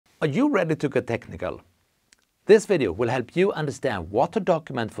Are you ready to get technical? This video will help you understand what to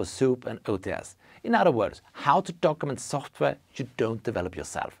document for SOUP and OTS. In other words, how to document software you don't develop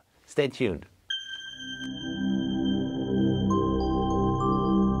yourself. Stay tuned.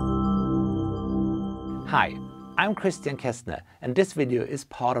 Hi, I'm Christian Kestner, and this video is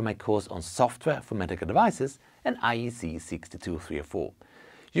part of my course on software for medical devices and IEC 62304.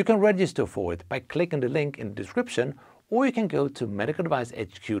 You can register for it by clicking the link in the description, or you can go to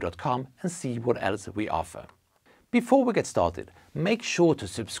medicaldevicehq.com and see what else we offer. Before we get started, make sure to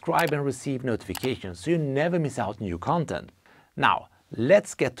subscribe and receive notifications so you never miss out new content. Now,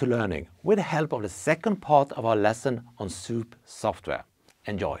 let's get to learning with the help of the second part of our lesson on SOUP software.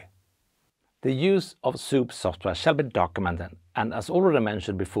 Enjoy! The use of SOUP software shall be documented, and as already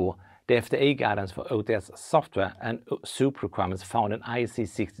mentioned before, the FDA guidance for OTS software and SOUP requirements found in IEC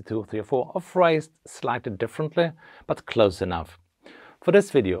 62304 are phrased slightly differently, but close enough. For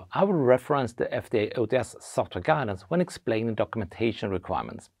this video, I will reference the FDA OTS software guidance when explaining documentation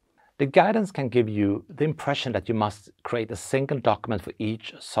requirements. The guidance can give you the impression that you must create a single document for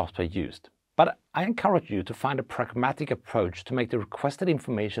each software used. But I encourage you to find a pragmatic approach to make the requested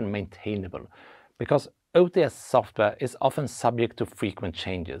information maintainable, because OTS software is often subject to frequent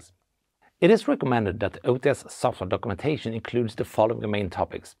changes. It is recommended that the OTS software documentation includes the following main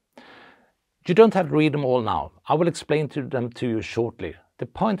topics. You don't have to read them all now. I will explain them to you shortly. The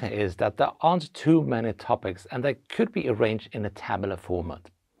point is that there aren't too many topics and they could be arranged in a tabular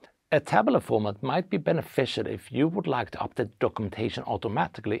format. A tabular format might be beneficial if you would like to update documentation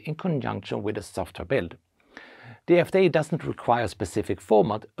automatically in conjunction with a software build. The FDA doesn't require a specific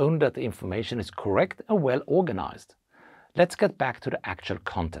format, only that the information is correct and well organized. Let's get back to the actual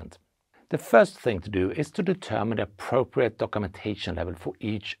content. The first thing to do is to determine the appropriate documentation level for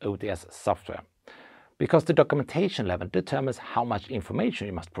each OTS software, because the documentation level determines how much information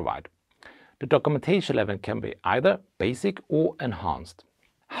you must provide. The documentation level can be either basic or enhanced.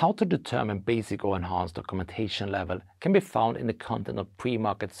 How to determine basic or enhanced documentation level can be found in the content of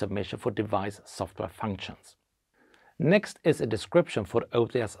pre-market submission for device software functions. Next is a description for the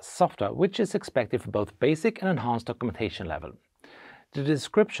OTS software, which is expected for both basic and enhanced documentation level. The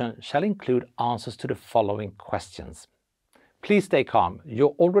description shall include answers to the following questions. Please stay calm.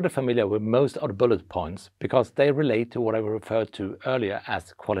 You're already familiar with most of the bullet points because they relate to what I referred to earlier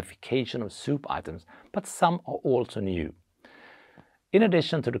as qualification of SOUP items, but some are also new. In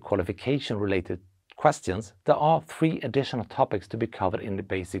addition to the qualification-related questions, there are 3 additional topics to be covered in the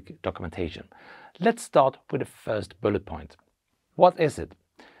basic documentation. Let's start with the first bullet point. What is it?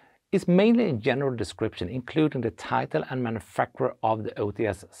 It's mainly a general description, including the title and manufacturer of the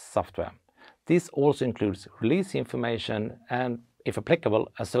OTS software. This also includes release information and, if applicable,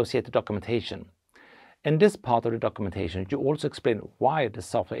 associated documentation. In this part of the documentation, you also explain why the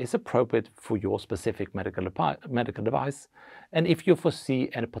software is appropriate for your specific medical device, and if you foresee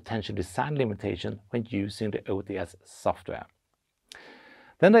any potential design limitation when using the OTS software.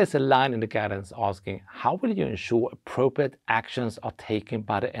 Then there is a line in the guidance asking, how will you ensure appropriate actions are taken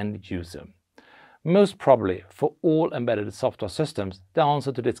by the end user? Most probably, for all embedded software systems, the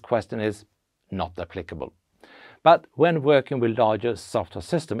answer to this question is not applicable. But when working with larger software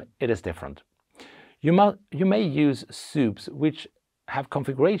systems, it is different. You may use SOUPs which have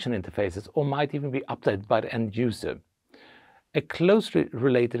configuration interfaces or might even be updated by the end user. A closely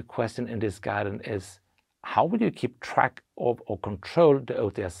related question in this guidance is, how will you keep track of or control the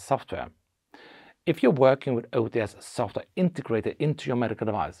OTS software? If you're working with OTS software integrated into your medical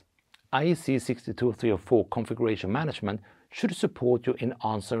device, IEC 62304 configuration management should support you in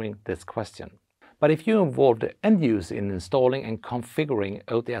answering this question. But if you involve the end user in installing and configuring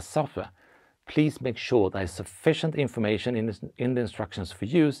OTS software, please make sure there is sufficient information in the instructions for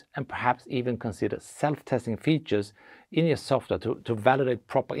use, and perhaps even consider self-testing features in your software to validate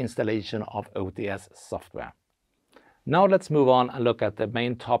proper installation of OTS software. Now let's move on and look at the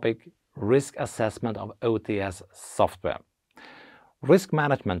main topic, risk assessment of OTS software. Risk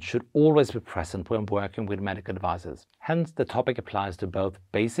management should always be present when working with medical devices. Hence, the topic applies to both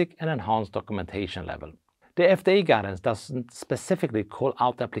basic and enhanced documentation level. The FDA guidance doesn't specifically call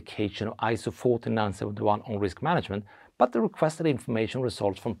out the application of ISO 14971 on risk management, but the requested information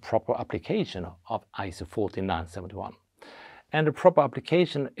results from proper application of ISO 14971. And the proper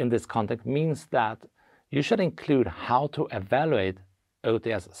application in this context means that you should include how to evaluate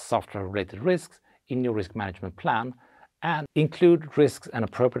OTS software-related risks in your risk management plan and include risks and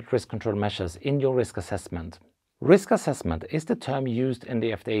appropriate risk control measures in your risk assessment. Risk assessment is the term used in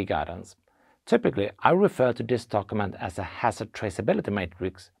the FDA guidance. Typically, I refer to this document as a hazard traceability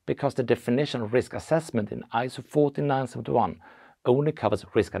matrix because the definition of risk assessment in ISO 14971 only covers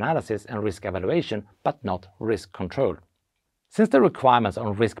risk analysis and risk evaluation, but not risk control. Since the requirements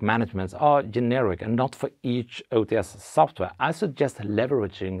on risk management are generic and not for each OTS software, I suggest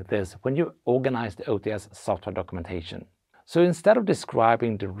leveraging this when you organize the OTS software documentation. So instead of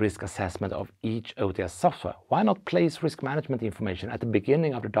describing the risk assessment of each OTS software, why not place risk management information at the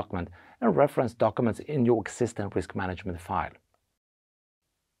beginning of the document and reference documents in your existing risk management file?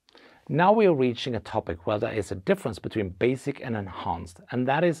 Now we are reaching a topic where there is a difference between basic and enhanced, and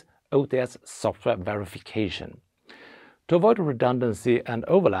that is OTS software verification. To avoid redundancy and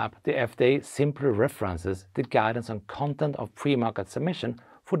overlap, the FDA simply references the guidance on content of pre-market submission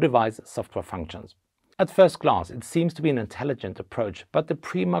for device software functions. At first glance, it seems to be an intelligent approach, but the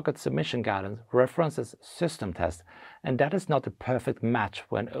pre-market submission guidance references system tests, and that is not a perfect match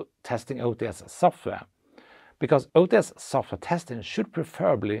when testing OTS software, because OTS software testing should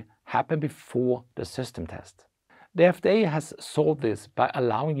preferably happen before the system test. The FDA has solved this by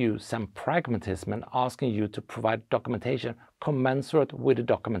allowing you some pragmatism and asking you to provide documentation commensurate with the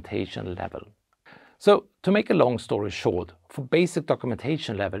documentation level. So, to make a long story short, for basic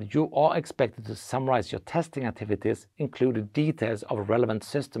documentation level, you are expected to summarize your testing activities, including details of relevant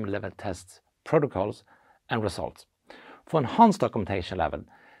system level tests, protocols, and results. For enhanced documentation level,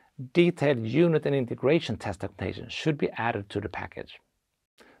 detailed unit and integration test documentation should be added to the package.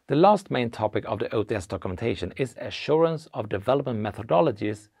 The last main topic of the OTS documentation is assurance of development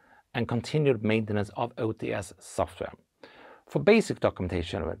methodologies and continued maintenance of OTS software. For basic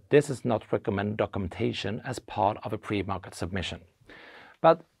documentation, this is not recommended documentation as part of a pre-market submission.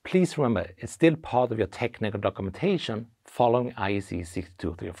 But please remember, it's still part of your technical documentation following IEC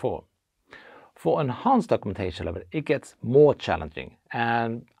 62304. For enhanced documentation level, it gets more challenging,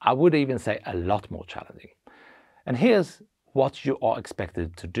 and I would even say a lot more challenging. And here's what you are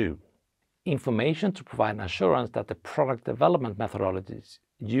expected to do. Information to provide an assurance that the product development methodologies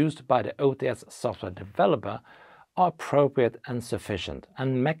used by the OTS software developer are appropriate and sufficient,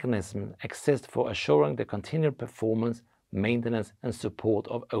 and mechanisms exist for assuring the continued performance, maintenance, and support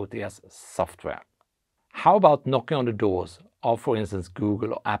of OTS software. How about knocking on the doors of, for instance,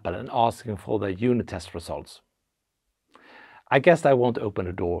 Google or Apple and asking for their unit test results? I guess I won't open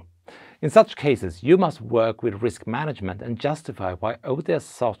the door. In such cases, you must work with risk management and justify why OTS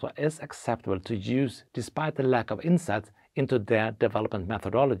software is acceptable to use despite the lack of insight into their development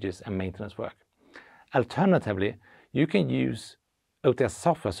methodologies and maintenance work. Alternatively, you can use OTS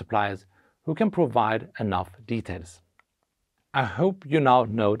software suppliers who can provide enough details. I hope you now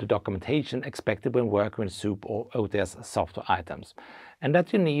know the documentation expected when working with SOUP or OTS software items, and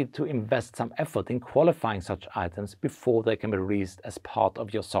that you need to invest some effort in qualifying such items before they can be released as part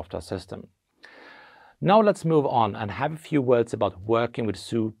of your software system. Now let's move on and have a few words about working with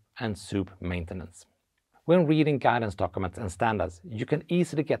SOUP and SOUP maintenance. When reading guidance documents and standards, you can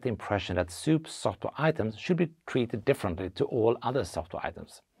easily get the impression that SOUP software items should be treated differently to all other software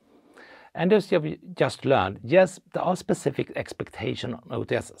items. And as you've just learned, yes, there are specific expectations on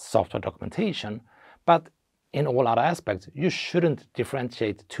OTS software documentation, but in all other aspects, you shouldn't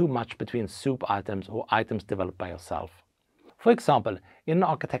differentiate too much between SOUP items or items developed by yourself. For example, in an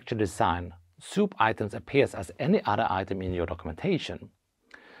architecture design, SOUP items appears as any other item in your documentation.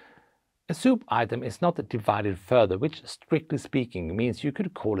 A SOUP item is not divided further, which strictly speaking means you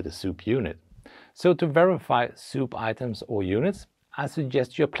could call it a SOUP unit. So to verify SOUP items or units, I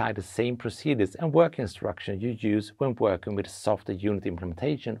suggest you apply the same procedures and work instructions you use when working with software unit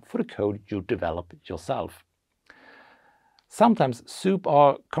implementation for the code you develop yourself. Sometimes SOUP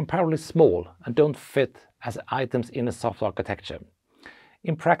are comparably small and don't fit as items in a software architecture.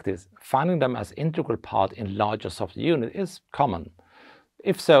 In practice, finding them as integral part in larger software unit is common.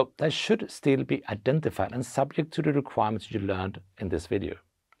 If so, they should still be identified and subject to the requirements you learned in this video.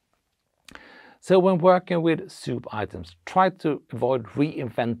 So when working with SOUP items, try to avoid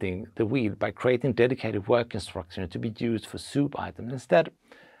reinventing the wheel by creating dedicated work instructions to be used for SOUP items. Instead,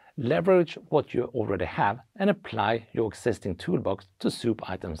 leverage what you already have and apply your existing toolbox to SOUP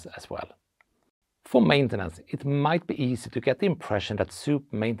items as well. For maintenance, it might be easy to get the impression that SOUP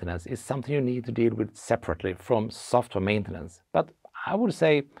maintenance is something you need to deal with separately from software maintenance, but I would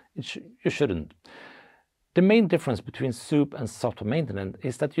say you shouldn't. The main difference between SOUP and software maintenance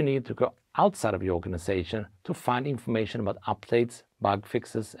is that you need to go outside of your organization to find information about updates, bug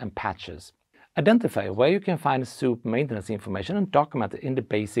fixes, and patches. Identify where you can find SOUP maintenance information and document it in the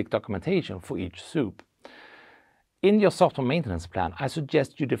basic documentation for each SOUP. In your software maintenance plan, I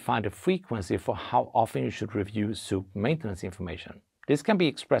suggest you define the frequency for how often you should review SOUP maintenance information. This can be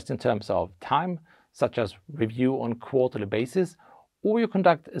expressed in terms of time, such as review on a quarterly basis, or you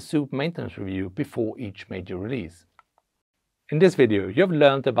conduct a SOUP maintenance review before each major release. In this video, you have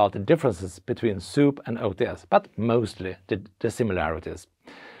learned about the differences between SOUP and OTS, but mostly the similarities.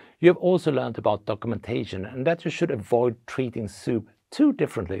 You have also learned about documentation and that you should avoid treating SOUP too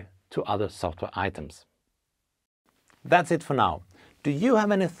differently to other software items. That's it for now. Do you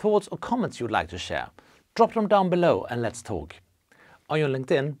have any thoughts or comments you'd like to share? Drop them down below and let's talk. Are you on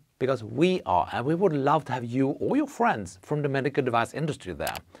LinkedIn? Because we are, and we would love to have you or your friends from the medical device industry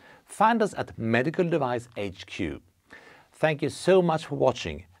there. Find us at Medical Device HQ. Thank you so much for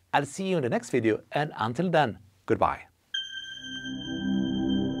watching. I'll see you in the next video, and until then, goodbye.